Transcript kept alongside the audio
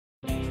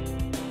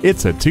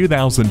It's a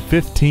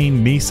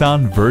 2015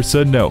 Nissan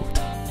Versa Note.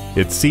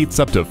 It seats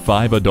up to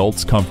 5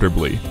 adults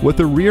comfortably, with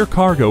a rear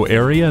cargo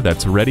area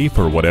that's ready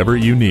for whatever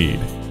you need.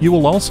 You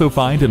will also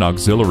find an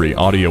auxiliary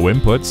audio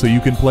input so you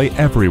can play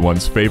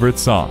everyone's favorite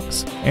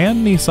songs.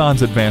 And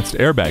Nissan's advanced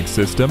airbag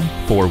system,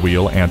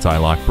 4-wheel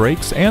anti-lock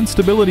brakes, and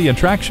stability and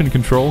traction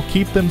control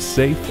keep them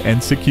safe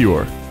and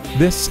secure.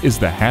 This is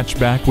the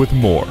hatchback with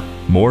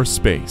more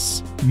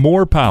space,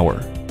 more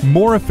power,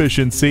 more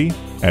efficiency,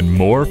 and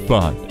more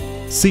fun.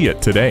 See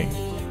it today.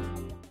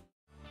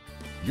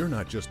 You're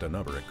not just a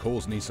number at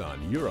Cowles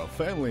Nissan, you're a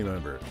family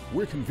member.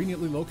 We're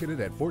conveniently located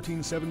at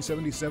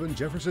 14777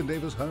 Jefferson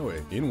Davis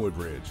Highway in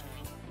Woodbridge.